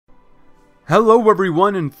Hello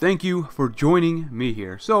everyone, and thank you for joining me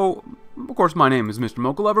here. So, of course, my name is Mr.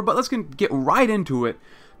 Mocha Lover, but let's get right into it,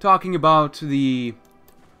 talking about the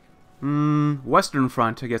Western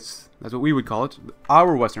Front. I guess that's what we would call it.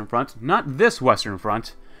 Our Western Front, not this Western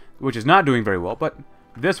Front, which is not doing very well, but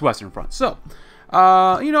this Western Front. So,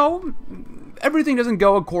 you know, everything doesn't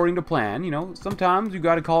go according to plan. You know, sometimes you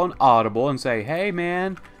got to call an audible and say, hey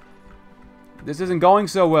man, this isn't going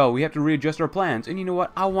so well, we have to readjust our plans. And you know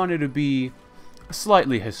what, I wanted to be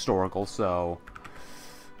slightly historical, so,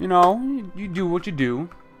 you know, you do what you do.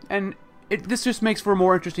 And this just makes for a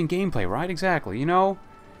more interesting gameplay, right? Exactly, you know?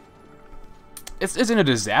 It isn't a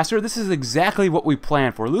disaster, this is exactly what we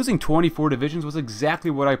planned for. Losing 24 divisions was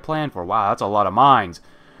exactly what I planned for. Wow, that's a lot of mines.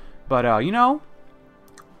 But, you know,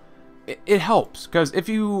 it helps, because if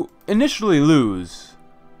you initially lose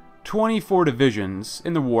 24 divisions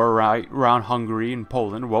in the war around Hungary and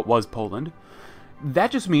Poland, what was Poland,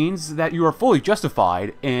 that just means that you are fully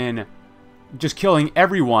justified in just killing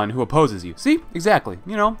everyone who opposes you. See? Exactly.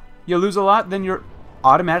 You know, you lose a lot, then you're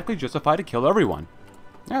automatically justified to kill everyone.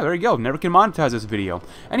 Yeah, there you go. Never can monetize this video.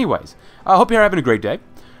 Anyways, I hope you're having a great day.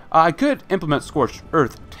 I could implement Scorched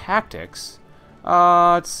Earth tactics.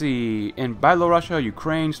 Let's see. In Byelorussia,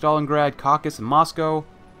 Ukraine, Stalingrad, Caucasus, and Moscow.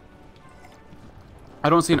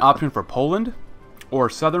 I don't see an option for Poland, or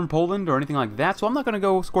Southern Poland, or anything like that, so I'm not going to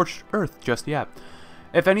go Scorched Earth just yet.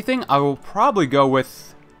 If anything, I will probably go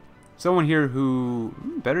with someone here who,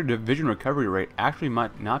 better division recovery rate, actually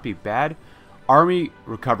might not be bad. Army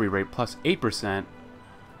recovery rate plus 8%.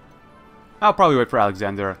 I'll probably wait for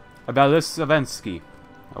Alexander Belisavensky,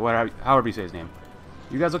 however you say his name.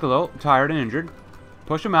 You guys look a little tired and injured.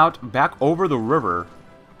 Push him out, back over the river,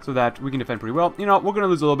 so that we can defend pretty well. You know, we're going to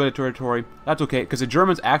lose a little bit of territory. That's okay, because the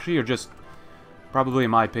Germans actually are just, probably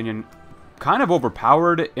in my opinion, kind of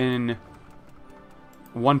overpowered in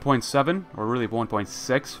 1.7, or really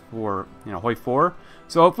 1.6 for, you know, Hoi4.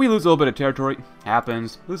 So if we lose a little bit of territory,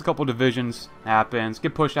 happens. Lose a couple divisions, happens.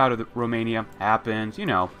 Get pushed out of Romania, happens. You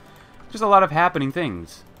know, just a lot of happening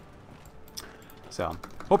things. So,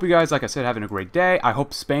 hope you guys, like I said, having a great day. I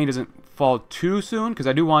hope Spain doesn't fall too soon, because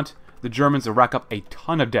I do want the Germans to rack up a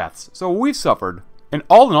ton of deaths. So we've suffered, and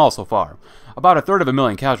all in all so far, about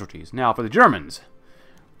 1/3 casualties. Now for the Germans,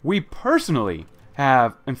 we personally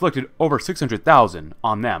have inflicted over 600,000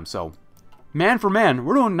 on them. So man for man,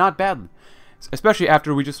 we're doing not bad. Especially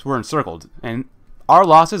after we just were encircled. And our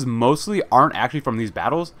losses mostly aren't actually from these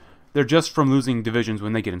battles. They're just from losing divisions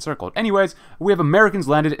when they get encircled. Anyways, we have Americans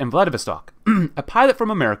landed in Vladivostok. A pilot from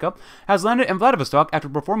America has landed in Vladivostok after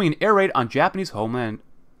performing an air raid on Japanese homeland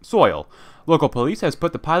soil. Local police has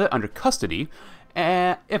put the pilot under custody,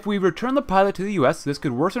 and if we return the pilot to the US, this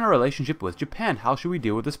could worsen our relationship with Japan. How should we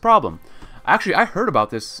deal with this problem? Actually, I heard about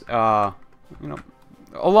this, you know,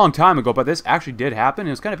 a long time ago, but this actually did happen,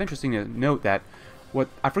 and it's kind of interesting to note that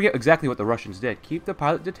I forget exactly what the Russians did. Keep the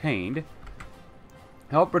pilot detained,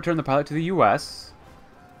 help return the pilot to the US,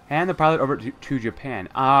 hand the pilot over to Japan.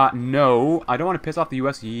 No, I don't want to piss off the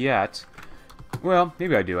US yet. Well,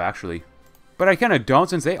 maybe I do, actually. But I kind of don't,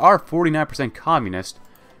 since they are 49% communist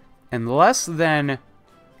and less than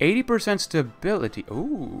 80% stability.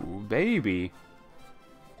 Ooh, baby.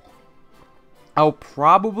 I'll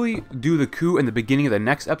probably do the coup in the beginning of the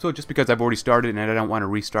next episode just because I've already started and I don't want to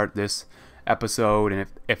restart this episode and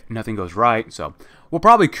if nothing goes right. So we'll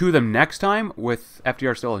probably coup them next time with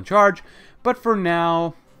FDR still in charge. But for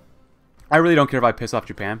now, I really don't care if I piss off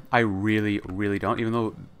Japan. I really, really don't, even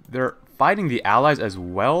though they're fighting the Allies as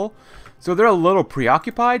well. So they're a little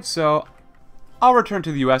preoccupied, so I'll return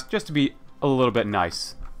to the US just to be a little bit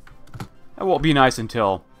nice. It won't be nice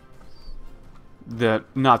until the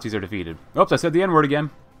Nazis are defeated. Oops, I said the N-word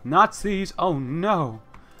again. Nazis! Oh no!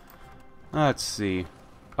 Let's see.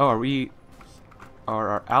 Oh, are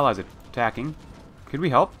our allies attacking? Could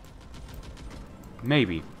we help?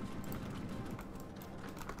 Maybe.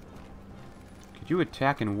 Could you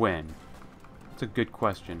attack and win? That's a good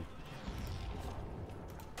question.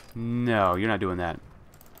 No, you're not doing that.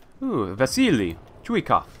 Ooh, Vasily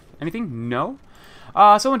Chuikov. Anything? No?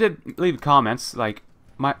 Someone did leave comments, like,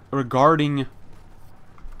 regarding...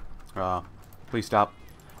 please stop.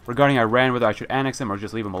 Regarding Iran, whether I should annex them or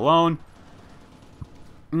just leave them alone.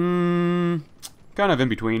 Kind of in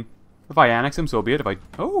between. If I annex them, so be it.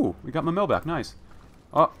 Oh, we got my mill back. Nice.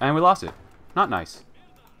 Oh, and we lost it. Not nice.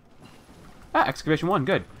 Ah, excavation 1.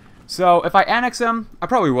 Good. So, if I annex them, I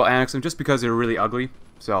probably will annex them just because they're really ugly.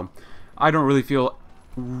 So, I don't really feel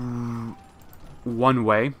one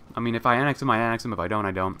way. I mean, if I annex them, I annex them. If I don't,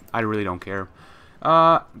 I don't. I really don't care.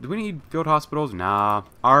 Do we need field hospitals? Nah.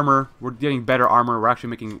 Armor. We're getting better armor. We're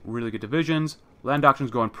actually making really good divisions. Land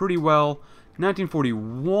auction's going pretty well.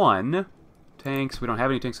 1941. Tanks. We don't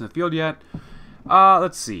have any tanks in the field yet.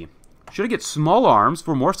 Let's see. Should I get small arms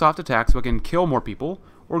for more soft attacks so I can kill more people?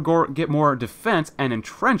 Or get more defense and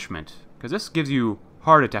entrenchment? Because this gives you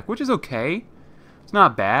hard attack, which is okay. It's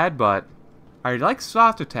not bad, but I like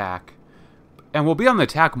soft attack. And we'll be on the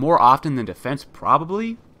attack more often than defense,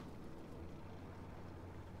 probably.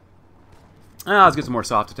 Let's get some more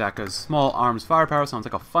soft attack, because small arms firepower sounds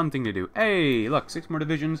like a fun thing to do. Hey, look, 6 more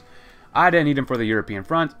divisions. I didn't need them for the European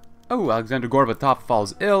front. Oh, Alexander Gorbachev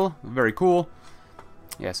falls ill. Very cool.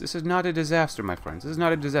 Yes, this is not a disaster, my friends. This is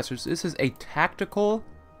not a disaster. This is a tactical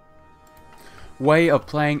way of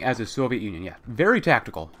playing as a Soviet Union. Yeah, very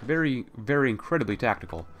tactical. Very, very incredibly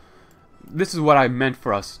tactical. This is what I meant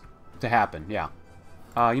for us to happen, yeah.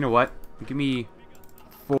 You know what? Give me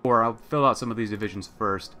 4. I'll fill out some of these divisions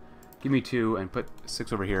first. Give me 2 and put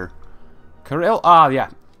 6 over here. Kirill, yeah.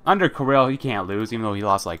 Under Kirill, he can't lose, even though he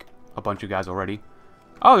lost, like, a bunch of guys already.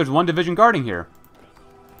 Oh, there's 1 division guarding here.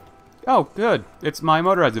 Oh, good. It's my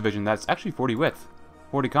motorized division. That's actually 40 width.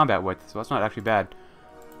 40 combat width, so that's not actually bad.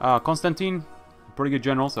 Konstantin, pretty good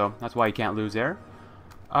general, so that's why he can't lose there.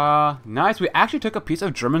 Nice. We actually took a piece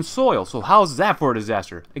of German soil, so how's that for a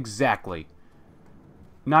disaster? Exactly.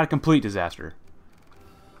 Not a complete disaster.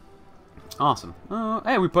 Awesome.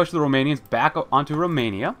 Hey, we pushed the Romanians back onto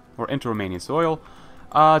Romania, or into Romanian soil.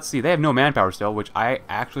 Let's see, they have no manpower still, which I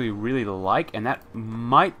actually really like, and that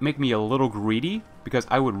might make me a little greedy, because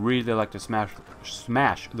I would really like to smash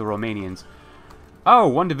the Romanians. Oh,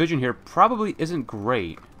 1 division here probably isn't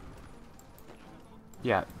great.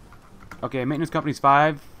 Yeah. Okay, maintenance company's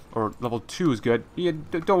 5, or level 2 is good. Yeah,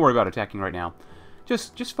 don't worry about attacking right now.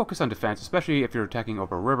 Just focus on defense, especially if you're attacking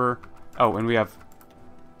over a river. Oh, and we have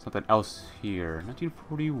something else here.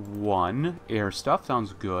 1941 air stuff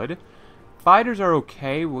sounds good. Fighters are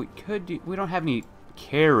okay. We don't have any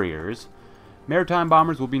carriers. Maritime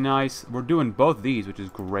bombers will be nice. We're doing both these, which is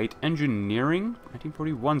great. Engineering,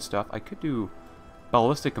 1941 stuff. I could do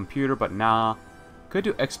ballistic computer, but nah. Could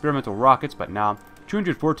do experimental rockets, but nah.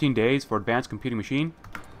 214 days for advanced computing machine.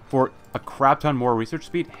 For a crap ton more research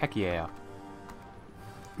speed? Heck yeah.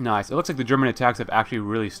 Nice. It looks like the German attacks have actually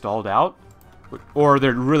really stalled out. Or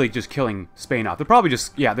they're really just killing Spain off. They're probably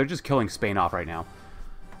just, yeah, they're just killing Spain off right now.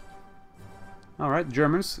 Alright, the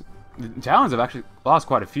Germans. The Italians have actually lost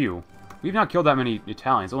quite a few. We've not killed that many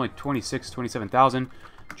Italians. Only 27,000.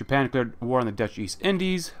 Japan declared war on the Dutch East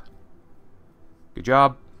Indies. Good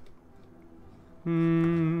job.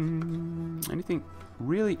 Anything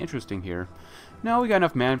really interesting here? No, we got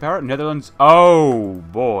enough manpower. Netherlands. Oh,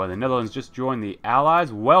 boy. The Netherlands just joined the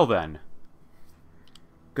Allies. Well, then.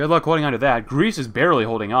 Good luck holding on to that. Greece is barely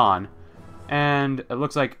holding on. And it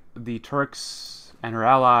looks like the Turks and her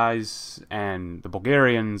allies and the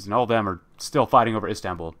Bulgarians and all of them are still fighting over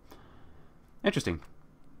Istanbul. Interesting.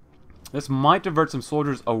 This might divert some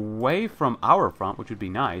soldiers away from our front, which would be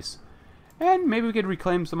nice. And maybe we could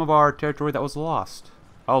reclaim some of our territory that was lost.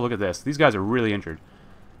 Oh, look at this. These guys are really injured.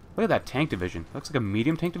 Look at that tank division. Looks like a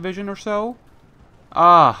medium tank division or so.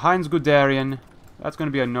 Heinz Guderian. That's going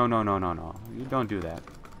to be a no. You don't do that.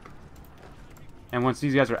 And once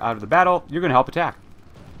these guys are out of the battle, you're going to help attack.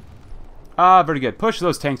 Very good. Push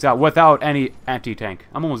those tanks out without any anti-tank.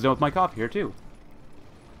 I'm almost done with my coffee here, too.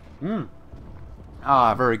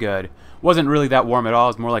 Very good. Wasn't really that warm at all.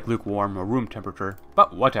 It's more like lukewarm or room temperature.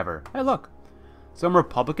 But whatever. Hey, look. Some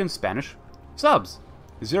Republican Spanish subs.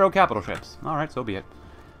 0 capital ships. Alright, so be it.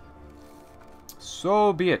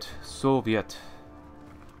 So be it. Soviet.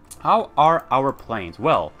 How are our planes?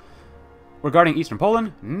 Well, regarding Eastern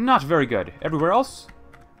Poland, not very good. Everywhere else,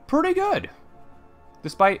 pretty good.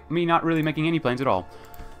 Despite me not really making any planes at all.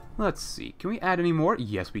 Let's see. Can we add any more?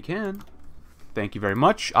 Yes, we can. Thank you very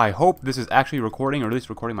much. I hope this is actually recording, or at least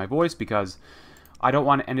recording my voice, because I don't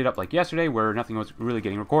want to end it up like yesterday, where nothing was really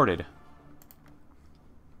getting recorded.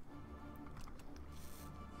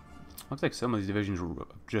 Looks like some of these divisions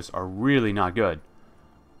just are really not good.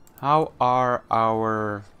 How are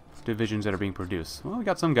our divisions that are being produced? Well, we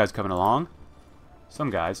got some guys coming along. Some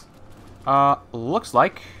guys. Looks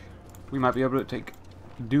like we might be able to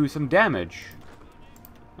do some damage.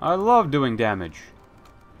 I love doing damage.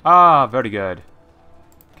 Very good.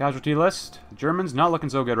 Casualty list. Germans not looking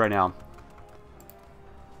so good right now.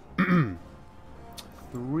 3.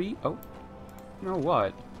 Oh. You know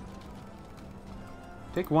what?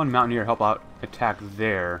 Take 1 Mountaineer, help out attack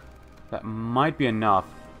there. That might be enough.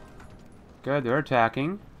 Good, they're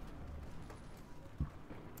attacking.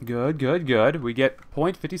 Good, good, good. We get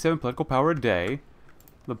 0.57 political power a day.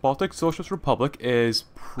 The Baltic Socialist Republic is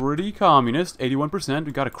pretty communist, 81%.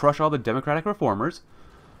 We've got to crush all the democratic reformers.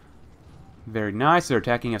 Very nice. They're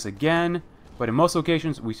attacking us again. But in most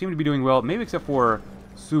locations, we seem to be doing well, maybe except for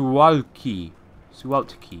Suwalki.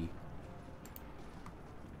 Suwalki.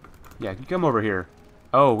 Yeah, you come over here.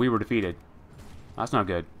 Oh, we were defeated. That's not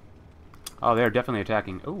good. Oh, they're definitely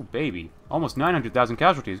attacking. Oh, baby. Almost 900,000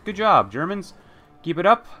 casualties. Good job, Germans. Keep it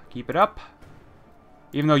up. Keep it up.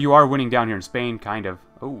 Even though you are winning down here in Spain, kind of.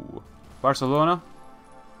 Oh, Barcelona.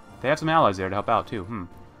 They have some allies there to help out, too.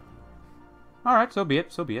 Alright, so be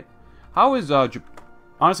it. So be it. How is,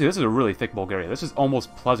 honestly, this is a really thick Bulgaria. This is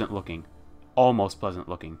almost pleasant looking. Almost pleasant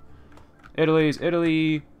looking. Italy's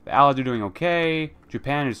Italy. The Allies are doing okay.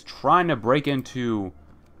 Japan is trying to break into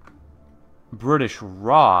British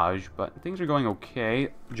Raj, but things are going okay.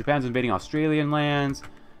 Japan's invading Australian lands,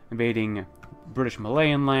 invading British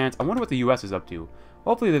Malayan lands. I wonder what the U.S. is up to.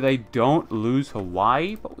 Hopefully they don't lose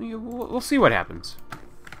Hawaii, but we'll see what happens.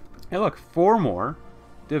 Hey, look, 4 more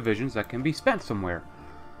divisions that can be spent somewhere.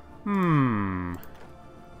 Hey,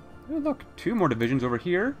 look, 2 more divisions over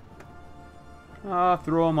here.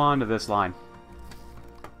 Throw them onto this line.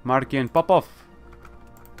 Markin Popov.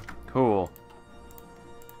 Cool.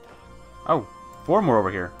 Oh, 4 more over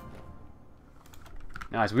here.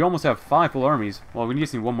 Nice, we almost have 5 full armies. Well, we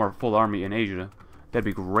just need 1 more full army in Asia. That'd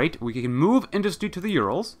be great. We can move industry to the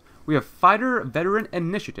Urals. We have fighter veteran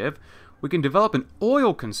initiative. We can develop an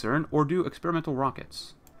oil concern or do experimental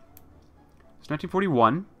rockets. It's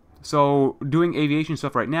 1941. So doing aviation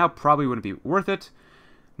stuff right now probably wouldn't be worth it.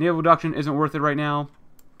 Naval reduction isn't worth it right now.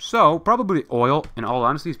 So probably oil, in all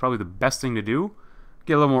honesty, is probably the best thing to do.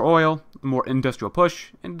 Get a little more oil, more industrial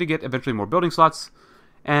push, and to get eventually more building slots,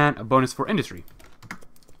 and a bonus for industry.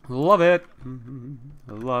 Love it.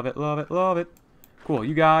 Love it, love it, love it. Cool,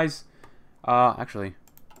 you guys, actually,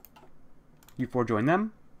 you 4 join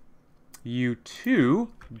them. You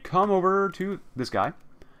 2 come over to this guy.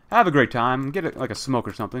 Have a great time. Get like a smoke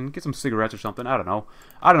or something. Get some cigarettes or something. I don't know.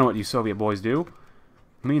 I don't know what you Soviet boys do.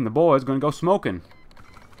 Me and the boys gonna go smoking.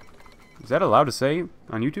 Is that allowed to say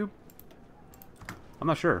on YouTube? I'm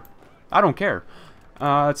not sure. I don't care.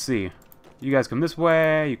 Let's see. You guys come this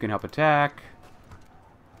way. You can help attack.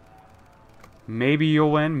 Maybe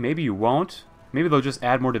you'll win. Maybe you won't. Maybe they'll just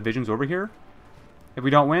add more divisions over here. If we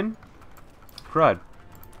don't win, crud.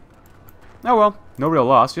 Oh well. No real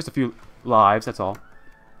loss. Just a few lives. That's all.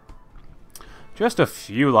 Just a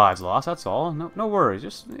few lives lost. That's all. No worries.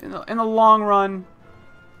 Just in the long run,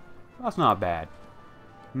 that's not bad.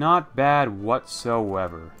 Not bad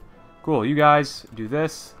whatsoever. Cool, you guys do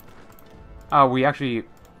this. We actually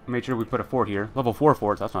made sure we put a fort here. Level 4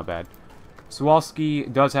 forts, that's not bad.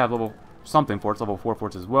 Suwalski does have level something forts, level 4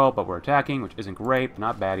 forts as well, but we're attacking, which isn't great, but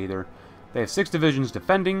not bad either. They have 6 divisions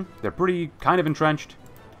defending. They're pretty kind of entrenched.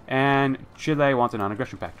 And Chile wants a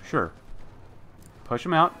non-aggression pact. Sure. Push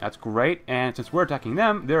them out. That's great. And since we're attacking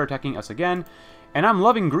them, they're attacking us again. And I'm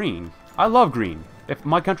loving green. I love green. If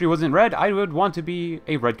my country wasn't red, I would want to be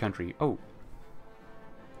a red country. Oh.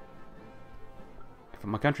 If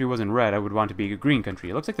my country wasn't red, I would want to be a green country.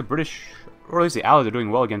 It looks like the British, or at least the Allies, are doing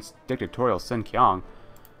well against dictatorial Sinkiang.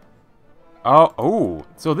 Oh.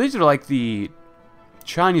 So these are like the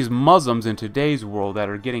Chinese Muslims in today's world that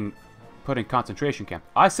are getting put in concentration camp.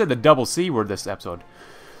 I said the double C word this episode.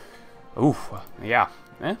 Oof. Yeah.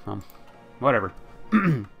 Whatever.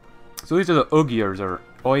 So these are the Uyghurs, or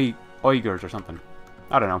Uyghurs or something.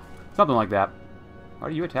 I don't know. Something like that. Why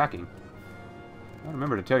are you attacking? I don't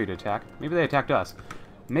remember to tell you to attack. Maybe they attacked us.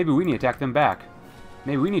 Maybe we need to attack them back.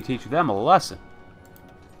 Maybe we need to teach them a lesson.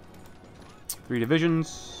 3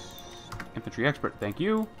 divisions. Infantry expert, thank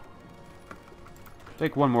you.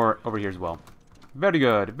 Take 1 more over here as well. Very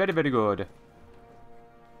good. Very, very good.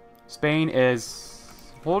 Spain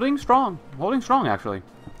is holding strong. Holding strong, actually.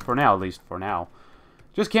 For now, at least. For now.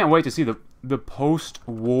 Just can't wait to see the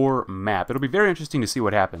post-war map. It'll be very interesting to see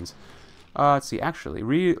what happens. Let's see, actually,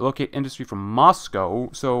 relocate industry from Moscow.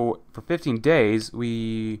 So, for 15 days,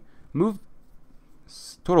 we move a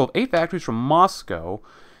total of 8 factories from Moscow,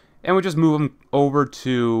 and we just move them over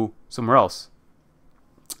to somewhere else.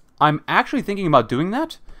 I'm actually thinking about doing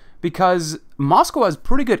that, because Moscow has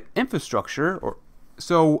pretty good infrastructure,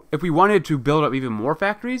 so if we wanted to build up even more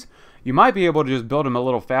factories, you might be able to just build them a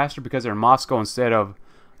little faster because they're in Moscow instead of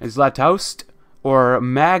Zlatoust or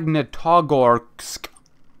Magnitogorsk.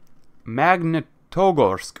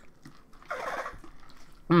 Magnitogorsk.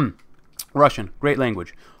 Russian, great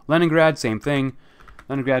language. Leningrad, same thing.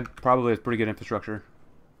 Leningrad probably has pretty good infrastructure.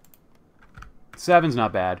 7's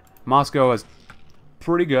not bad. Moscow is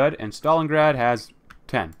pretty good, and Stalingrad has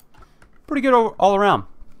 10. Pretty good all around.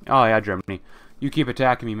 Oh yeah, Germany. You keep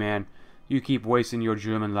attacking me, man. You keep wasting your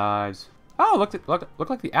German lives. Oh, look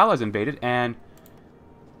like the Allies invaded, and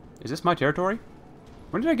is this my territory?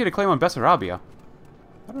 When did I get a claim on Bessarabia?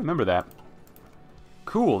 I don't remember that.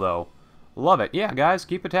 Cool, though. Love it. Yeah, guys,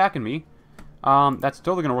 keep attacking me. That's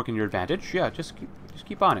totally going to work in your advantage. Yeah, just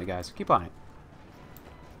keep on it, guys. Keep on it.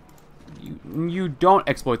 You don't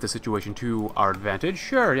exploit the situation to our advantage.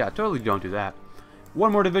 Sure, yeah, totally don't do that.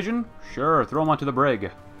 One more division? Sure, throw them onto the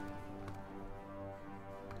brig.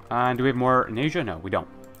 And do we have more in Asia? No, we don't.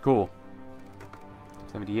 Cool.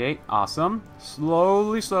 78, awesome.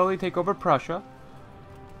 Slowly take over Prussia.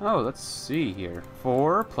 Oh, let's see here.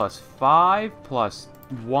 4 plus 5 plus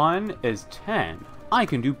 1 is 10. I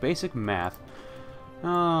can do basic math.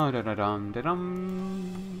 Oh, da-da-dum.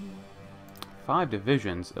 5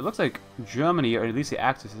 divisions. It looks like Germany, or at least the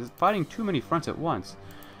Axis, is fighting too many fronts at once.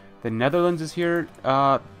 The Netherlands is here.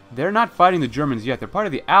 They're not fighting the Germans yet. They're part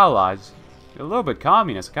of the Allies. They're a little bit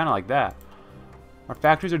communist, kind of like that. Our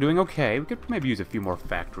factories are doing okay. We could maybe use a few more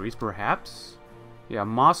factories, perhaps. Yeah,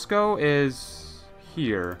 Moscow is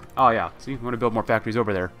here. Oh, yeah. See, we want to build more factories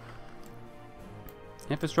over there.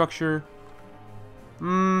 Infrastructure.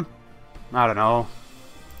 I don't know.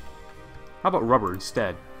 How about rubber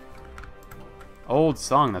instead? Old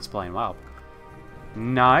song that's playing. Wow.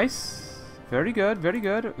 Nice. Very good, very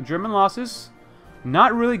good. German losses.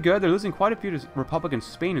 Not really good. They're losing quite a few to Republic and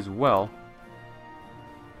Spain as well.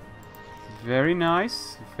 Very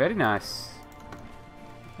nice. Very nice.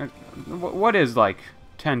 What is like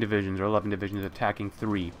 10 divisions or 11 divisions attacking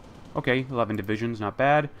 3? Okay, 11 divisions, not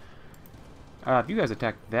bad. If you guys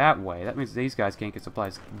attack that way, that means these guys can't get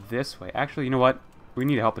supplies this way. Actually, you know what? We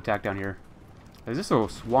need a help attack down here. Is this a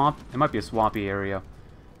swamp? It might be a swampy area.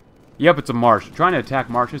 Yep, it's a marsh. Trying to attack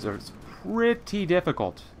marshes is pretty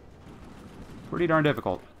difficult. Pretty darn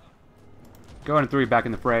difficult. Go ahead and throw you back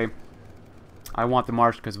in the fray. I want the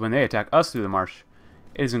marsh because when they attack us through the marsh,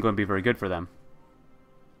 it isn't going to be very good for them.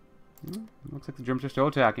 Looks like the Germans are still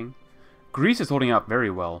attacking. Greece is holding up very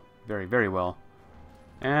well. Very, very well.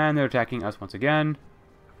 And they're attacking us once again.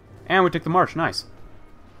 And we took the marsh. Nice.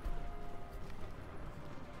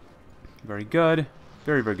 Very good.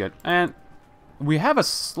 Very, very good. And we have a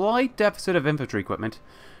slight deficit of infantry equipment.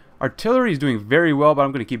 Artillery is doing very well, but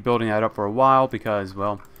I'm going to keep building that up for a while because,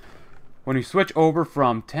 well, when we switch over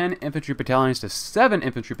from 10 infantry battalions to 7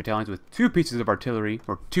 infantry battalions with 2 pieces of artillery,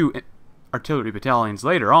 or 2 artillery battalions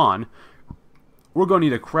later on, we're going to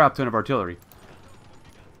need a crap ton of artillery.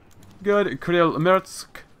 Good. Kirill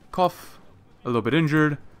Mertskov, a little bit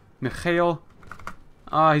injured. Mikhail,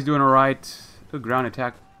 he's doing alright. Good ground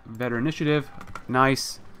attack. Better initiative.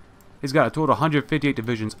 Nice. He's got a total of 158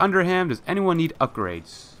 divisions under him. Does anyone need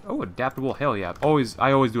upgrades? Oh, adaptable. Hell yeah.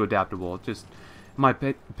 I always do adaptable. Just, in my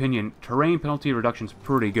opinion, terrain penalty reduction is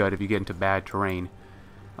pretty good if you get into bad terrain.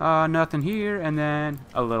 Nothing here, and then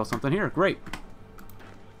a little something here. Great.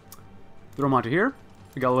 Throw them onto here.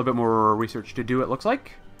 We got a little bit more research to do, it looks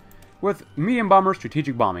like. With medium bomber,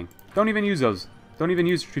 strategic bombing. Don't even use those. Don't even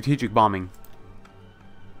use strategic bombing.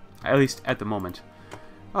 At least at the moment.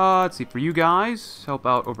 Let's see, for you guys, help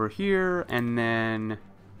out over here, and then...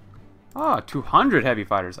 200 heavy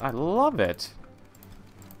fighters. I love it.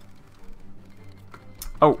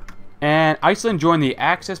 Oh, and Iceland joined the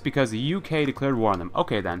Axis because the UK declared war on them.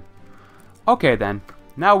 Okay, then. Okay, then.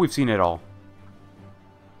 Now we've seen it all.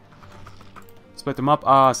 Split them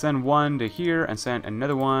up. Send one to here, and send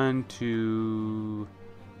another one to...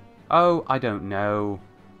 Oh, I don't know.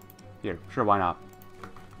 Here, sure, why not?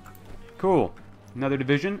 Cool. Another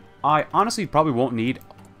division. I honestly probably won't need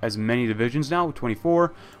as many divisions now, with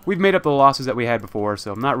 24. We've made up the losses that we had before,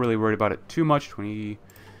 so I'm not really worried about it too much. 20...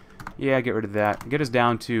 Yeah, get rid of that. Get us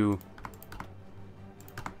down to...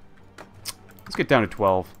 Let's get down to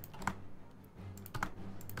 12.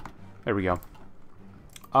 There we go.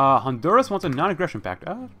 Honduras wants a non-aggression pact.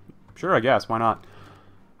 Sure, I guess. Why not?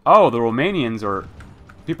 Oh, the Romanians, or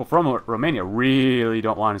people from Romania, really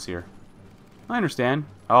don't want us here. I understand.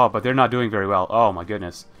 Oh, but they're not doing very well. Oh, my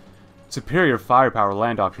goodness. Superior firepower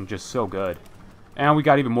land doctrine, just so good. And we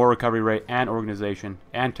got even more recovery rate, and organization,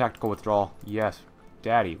 and tactical withdrawal. Yes,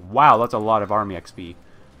 daddy. Wow, that's a lot of army XP.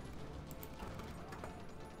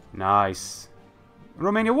 Nice.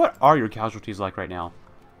 Romania, what are your casualties like right now?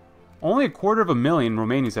 Only 250,000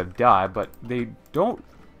 Romanians have died, but they don't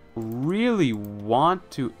really want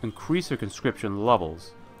to increase their conscription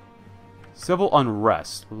levels. Civil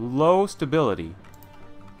unrest. Low stability.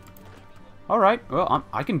 Alright, well,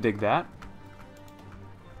 I can dig that.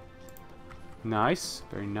 Nice.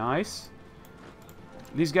 Very nice.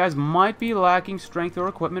 These guys might be lacking strength or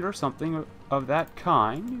equipment or something of that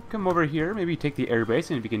kind. You come over here, maybe take the airbase,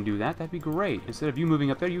 and if you can do that, that'd be great. Instead of you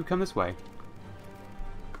moving up there, you come this way.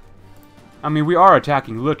 I mean, we are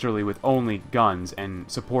attacking literally with only guns and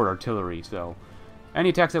support artillery, so any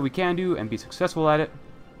attacks that we can do and be successful at it,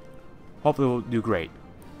 hopefully we'll do great.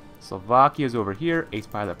 Slovakia's over here. Ace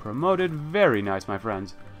pilot promoted. Very nice, my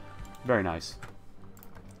friends. Very nice.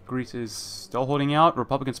 Greece is still holding out.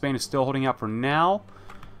 Republican Spain is still holding out for now.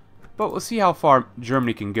 But we'll see how far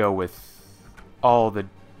Germany can go with all the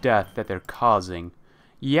death that they're causing.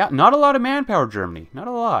 Yeah, not a lot of manpower, Germany. Not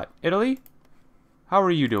a lot. Italy? How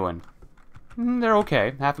are you doing? They're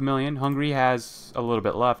okay. 500,000. Hungary has a little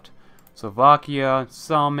bit left. Slovakia,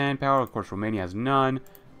 some manpower. Of course, Romania has none.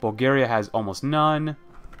 Bulgaria has almost none.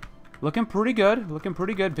 Looking pretty good. Looking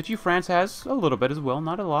pretty good. Vichy France has a little bit as well.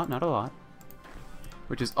 Not a lot. Not a lot.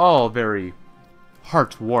 Which is all very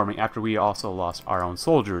heartwarming after we also lost our own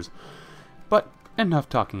soldiers. But enough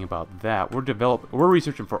talking about that. We're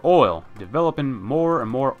researching for oil. Developing more and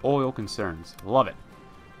more oil concerns. Love it.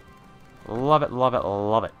 Love it, love it,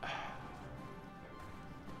 love it.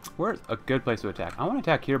 Where's a good place to attack? I want to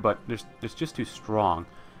attack here, but it's just too strong.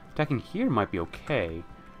 Attacking here might be okay.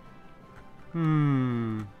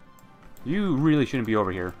 You really shouldn't be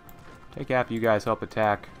over here. Take after you guys help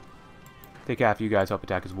attack. Take after you guys help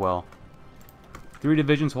attack as well. 3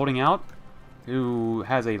 divisions holding out. Who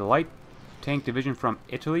has a light tank division from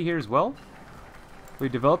Italy here as well. We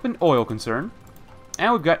develop an oil concern.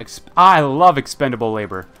 And we've got... I love expendable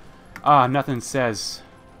labor. Nothing says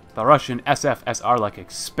the Russian SFSR like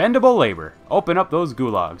expendable labor. Open up those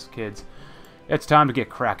gulags, kids. It's time to get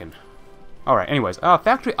cracking. Alright, anyways.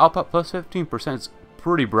 Factory output plus 15% is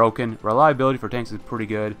pretty broken. Reliability for tanks is pretty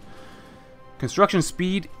good. Construction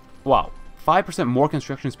speed, wow. 5% more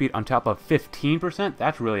construction speed on top of 15%.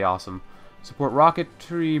 That's really awesome. Support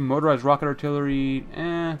rocketry, motorized rocket artillery.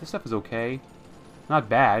 This stuff is okay. Not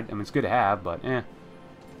bad. I mean, it's good to have, but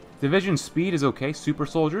Division speed is okay. Super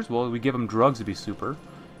soldiers, well, we give them drugs to be super.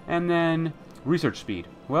 And then research speed.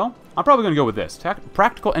 Well, I'm probably going to go with this.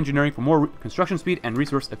 Practical engineering for more construction speed and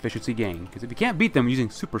resource efficiency gain. Because if you can't beat them using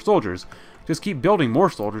super soldiers, just keep building more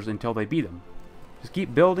soldiers until they beat them. Just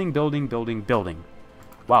keep building, building, building, building.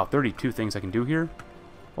 Wow, 32 things I can do here.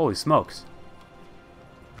 Holy smokes.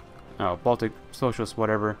 Oh, Baltic Socialist,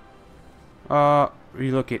 whatever.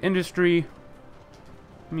 Relocate industry.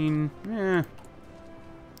 I mean,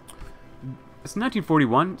 It's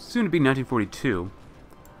 1941, soon to be 1942.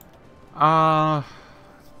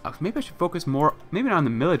 Maybe I should focus more, maybe not on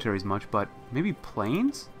the military as much, but maybe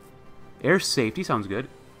planes? Air safety sounds good.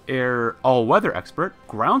 Air all-weather expert.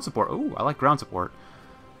 Ground support. Ooh, I like ground support.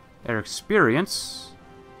 Air experience.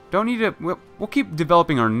 Don't need to... We'll keep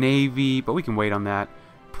developing our navy, but we can wait on that.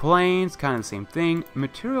 Planes, kind of the same thing.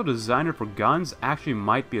 Material designer for guns actually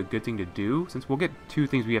might be a good thing to do, since we'll get 2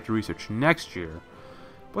 things we have to research next year.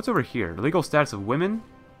 What's over here? The legal status of women?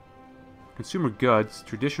 Consumer goods,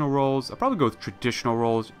 traditional roles. I'll probably go with traditional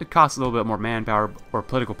roles. It costs a little bit more manpower, or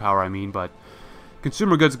political power, I mean, but...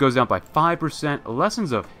 Consumer goods goes down by 5%.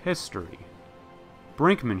 Lessons of history.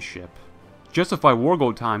 Brinkmanship. Justify war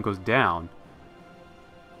gold time goes down.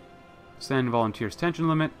 Send volunteers tension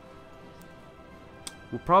limit.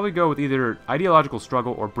 We'll probably go with either ideological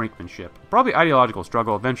struggle or brinkmanship. Probably ideological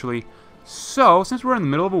struggle eventually. So, since we're in the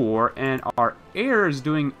middle of a war and our air is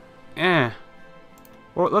doing well,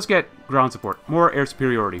 let's get ground support. More air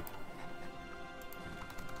superiority.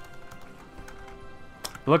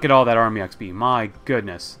 Look at all that army XP. My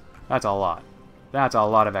goodness. That's a lot. That's a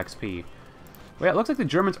lot of XP. Well, yeah, it looks like the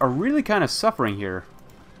Germans are really kind of suffering here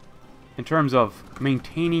in terms of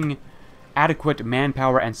maintaining adequate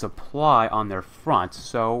manpower and supply on their front.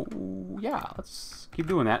 So, yeah, let's keep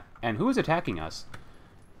doing that. And who is attacking us?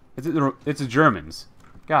 It's the Germans.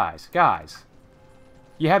 Guys.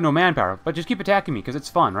 You have no manpower, but just keep attacking me, because it's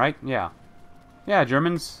fun, right? Yeah. Yeah,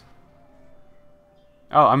 Germans.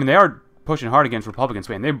 Oh, I mean, they are pushing hard against Republican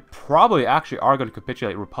Spain. They probably actually are going to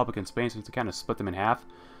capitulate Republican Spain, since they kind of split them in half.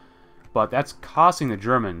 But that's costing the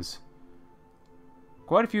Germans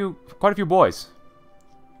quite a few boys.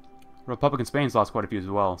 Republican Spain's lost quite a few as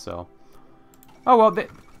well, so... Oh, well, there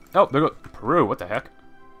goes Peru, what the heck?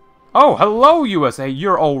 Oh, hello, USA!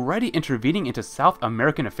 You're already intervening into South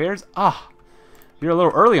American affairs? You're a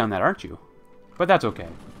little early on that, aren't you? But that's okay.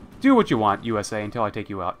 Do what you want, USA, until I take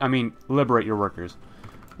you out. I mean, liberate your workers.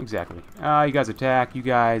 Exactly. You guys attack, you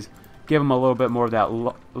guys give them a little bit more of that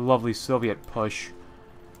lovely Soviet push.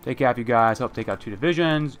 Take out you guys, help take out 2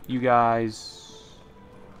 divisions. You guys...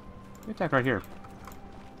 attack right here.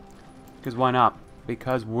 Because why not?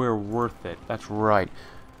 Because we're worth it. That's right.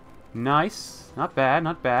 Nice. Not bad,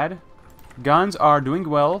 not bad. Guns are doing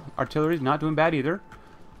well. Artillery's not doing bad either.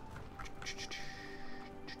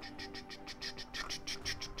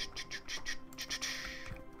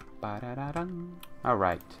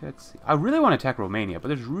 Alright, let's see. I really want to attack Romania, but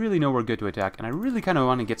there's really nowhere good to attack, and I really kind of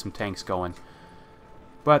want to get some tanks going.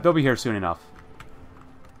 But they'll be here soon enough.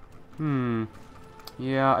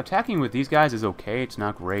 Yeah, attacking with these guys is okay. It's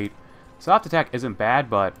not great. Soft attack isn't bad,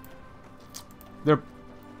 but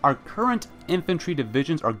our current infantry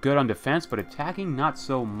divisions are good on defense, but attacking not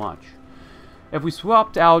so much. If we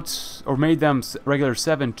swapped out or made them regular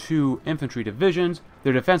 7-2 infantry divisions,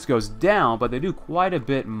 their defense goes down, but they do quite a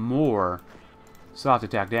bit more soft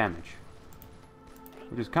attack damage,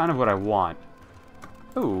 which is kind of what I want.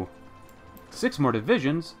 Ooh, 6 more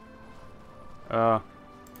divisions.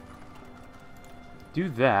 Do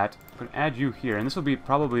that. I'm going to add you here, and this will be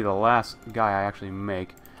probably the last guy I actually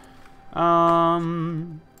make.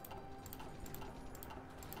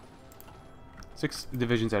 6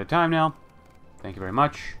 divisions at a time now. Thank you very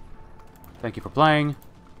much. Thank you for playing.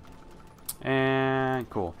 And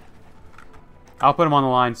cool. I'll put him on the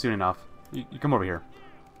line soon enough. You come over here.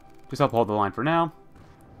 Just help hold the line for now.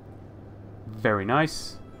 Very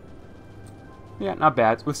nice. Yeah, not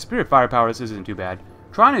bad. With superior firepower, this isn't too bad.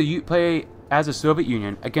 Trying to play as a Soviet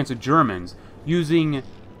Union against the Germans using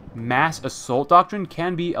mass assault doctrine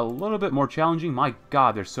can be a little bit more challenging. My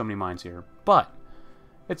god, there's so many mines here. But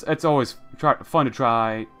it's always fun to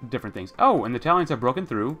try different things. Oh, and the Italians have broken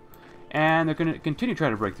through, and they're going to continue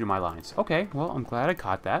trying to break through my lines. Okay, well, I'm glad I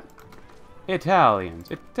caught that.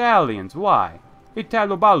 Italians, why?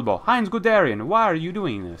 Italo Balbo, Heinz Guderian, why are you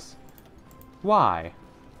doing this? Why?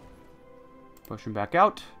 Push him back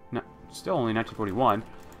out. No, still only 1941.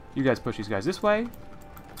 You guys push these guys this way.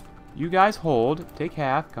 You guys hold. Take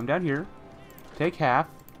half. Come down here. Take half.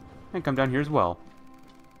 And come down here as well.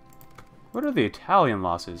 What are the Italian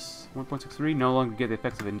losses? 1.63. No longer get the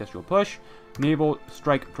effects of industrial push. Naval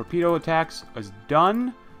strike torpedo attacks is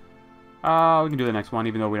done. We can do the next one,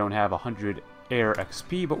 even though we don't have 100 air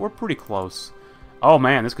XP, but we're pretty close. Oh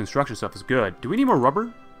man, this construction stuff is good. Do we need more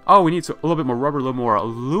rubber? Oh, we need a little bit more rubber, a little more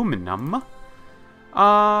aluminum.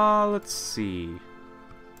 Let's see.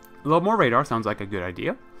 A little more radar sounds like a good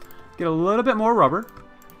idea. Get a little bit more rubber.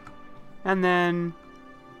 And then...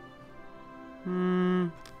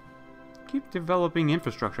 keep developing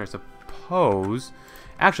infrastructure, I suppose.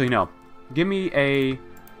 Actually, no. Give me a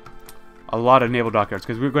lot of naval dockyards,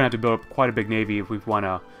 because we're going to have to build up quite a big navy if we want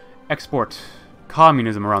to export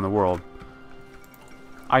communism around the world.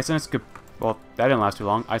 Iceland's... well, that didn't last too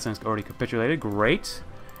long. Iceland's already capitulated. Great.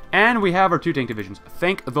 And we have our 2 tank divisions.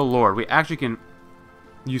 Thank the Lord. We actually can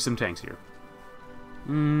use some tanks here.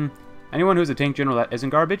 Anyone who's a tank general that isn't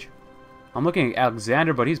garbage? I'm looking at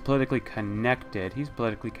Alexander, but he's politically connected. He's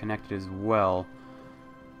politically connected as well.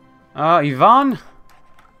 Ivan?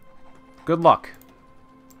 Good luck.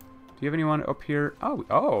 Do you have anyone up here?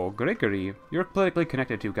 Oh, Gregory. You're politically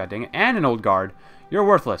connected too, god dang it. And an old guard. You're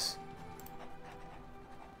worthless.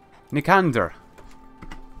 Nikander.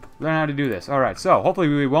 Learn how to do this. Alright, so hopefully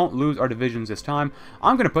we won't lose our divisions this time.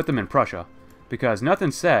 I'm going to put them in Prussia, because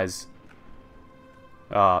nothing says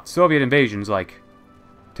Soviet invasions like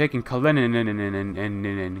taking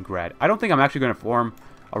Kaliningrad. I don't think I'm actually going to form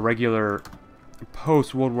a regular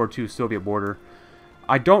post-World War II Soviet border.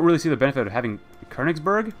 I don't really see the benefit of having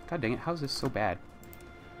Königsberg. God dang it, how is this so bad?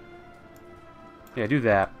 Yeah, do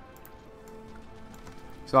that.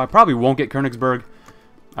 So I probably won't get Königsberg.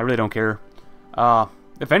 I really don't care.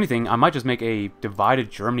 If anything, I might just make a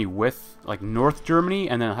divided Germany with, like, North Germany,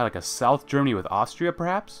 and then have, like, a South Germany with Austria,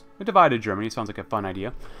 perhaps? A divided Germany sounds like a fun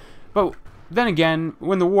idea. But then again,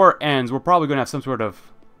 when the war ends, we're probably going to have some sort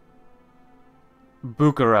of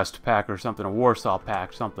Bucharest pact or something, a Warsaw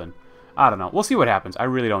pact, something. I don't know. We'll see what happens. I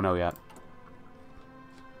really don't know yet.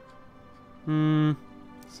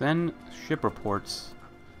 Send ship reports.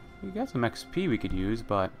 We got some XP we could use,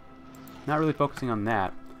 but not really focusing on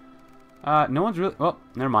that. No one's really... well,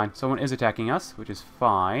 never mind. Someone is attacking us, which is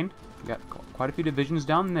fine. We got quite a few divisions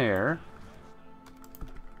down there.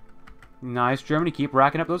 Nice, Germany. Keep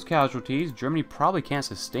racking up those casualties. Germany probably can't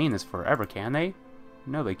sustain this forever, can they?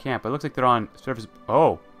 No, they can't, but it looks like they're on service...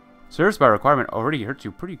 oh! Service by requirement already hurts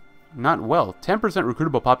you pretty... not well. 10%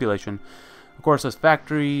 recruitable population. Of course, less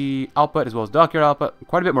factory output as well as dockyard output.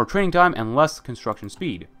 Quite a bit more training time and less construction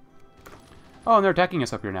speed. Oh, and they're attacking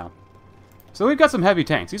us up here now. So we've got some heavy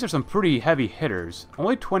tanks. These are some pretty heavy hitters.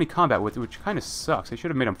 Only 20 combat width, which kind of sucks. I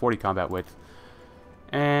should have made them 40 combat width.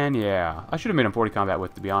 And yeah, I should have made them 40 combat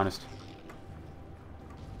width, to be honest.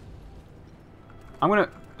 I'm going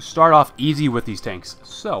to start off easy with these tanks.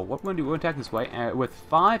 So, what we're going to do, we're going to attack this way. With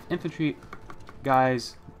 5 infantry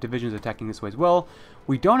guys, divisions attacking this way as well.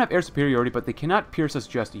 We don't have air superiority, but they cannot pierce us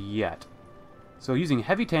just yet. So using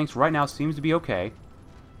heavy tanks right now seems to be okay.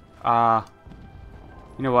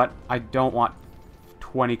 You know what? I don't want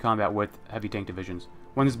 20 combat width heavy tank divisions.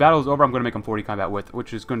 When this battle is over, I'm going to make them 40 combat width,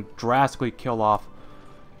 which is going to drastically kill off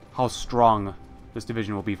how strong this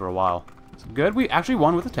division will be for a while. So good, we actually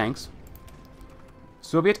won with the tanks.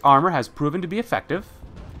 Soviet armor has proven to be effective.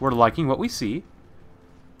 We're liking what we see.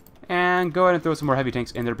 And go ahead and throw some more heavy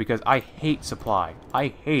tanks in there because I hate supply. I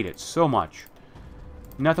hate it so much.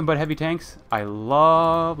 Nothing but heavy tanks. I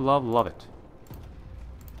love, love, love it.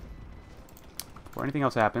 Before anything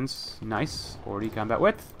else happens, nice. 40 combat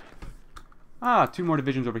width. Ah, 2 more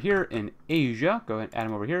divisions over here in Asia. Go ahead and add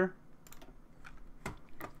them over here.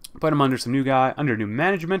 Put them under some under new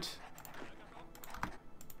management.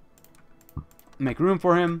 Make room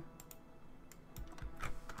for him.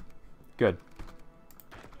 Good.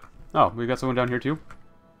 Oh, we've got someone down here too.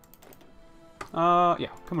 Yeah,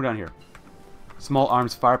 come down here. Small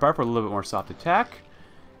arms firepower for a little bit more soft attack.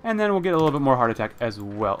 And then we'll get a little bit more hard attack as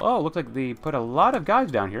well. Oh, looks like they put a lot of guys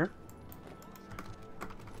down here.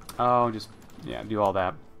 Oh, just, yeah, do all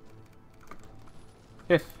that.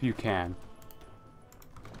 If you can.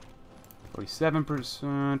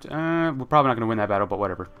 47%. We're probably not going to win that battle, but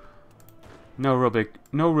whatever. No real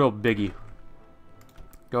biggie.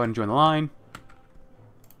 Go ahead and join the line.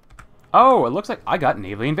 Oh, it looks like I got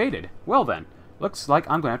navally invaded. Well then, looks like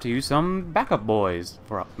I'm going to have to use some backup boys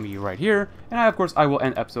for me right here. And of course, I will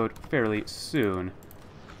end episode fairly soon.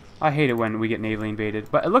 I hate it when we get navally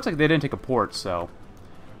invaded, but it looks like they didn't take a port, so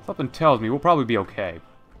something tells me we'll probably be okay.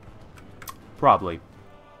 Probably.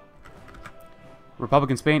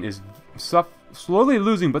 Republican Spain is slowly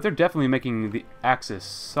losing, but they're definitely making the Axis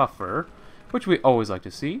suffer, which we always like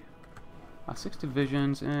to see. 6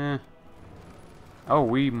 divisions, Oh,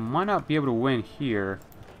 we might not be able to win here.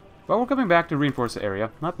 But we're coming back to reinforce the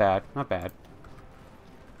area. Not bad, not bad.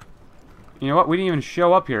 You know what? We didn't even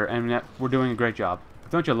show up here, and we're doing a great job.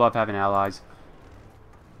 Don't you love having allies?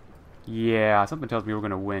 Yeah, something tells me we're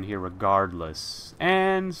going to win here regardless.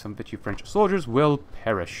 And some of you French soldiers will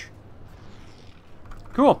perish.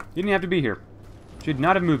 Cool. You didn't have to be here. Should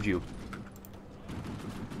not have moved you.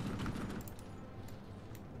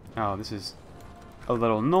 Oh, this is a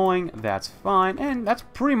little annoying. That's fine. And that's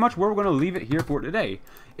pretty much where we're going to leave it here for today.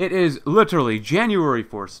 It is literally January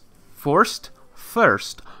 1st,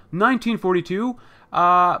 1942.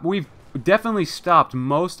 We've definitely stopped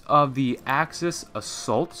most of the Axis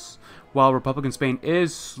assaults, while Republican Spain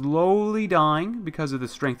is slowly dying because of the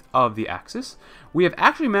strength of the Axis. We have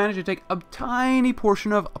actually managed to take a tiny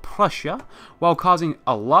portion of Prussia, while causing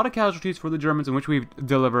a lot of casualties for the Germans, in which we've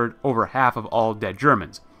delivered over half of all dead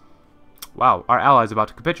Germans. Wow, our ally is about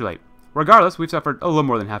to capitulate. Regardless, we've suffered a little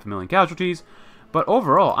more than 500,000 casualties, but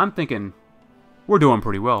overall, I'm thinking we're doing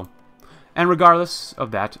pretty well. And regardless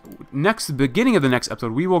of that, beginning of the next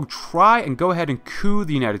episode, we will try and go ahead and coup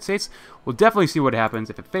the United States. We'll definitely see what happens.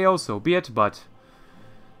 If it fails, so be it, but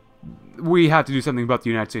we have to do something about the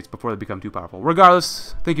United States before they become too powerful.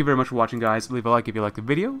 Regardless, thank you very much for watching, guys. Leave a like if you liked the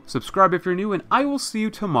video, subscribe if you're new, and I will see you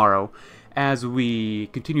tomorrow as we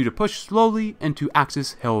continue to push slowly into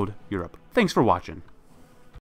Axis-held Europe. Thanks for watching.